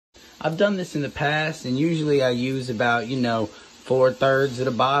I've done this in the past, and usually I use about, 4/3 of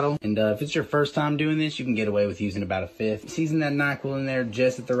the bottle. And if it's your first time doing this, you can get away with using about 1/5. Season that NyQuil in there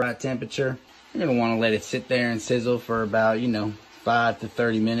just at the right temperature. You're gonna wanna let it sit there and sizzle for about, 5 to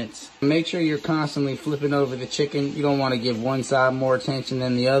 30 minutes. Make sure you're constantly flipping over the chicken. You don't wanna give one side more attention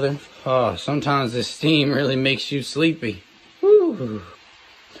than the other. Oh, sometimes the steam really makes you sleepy. Whew.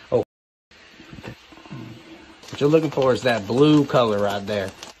 Oh. What you're looking for is that blue color right there.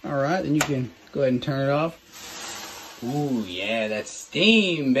 All right, then you can go ahead and turn it off. Ooh, yeah, that's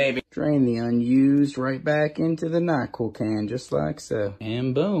steam, baby. Drain the unused right back into the NyQuil can, just like so.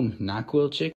 And boom, NyQuil chicken.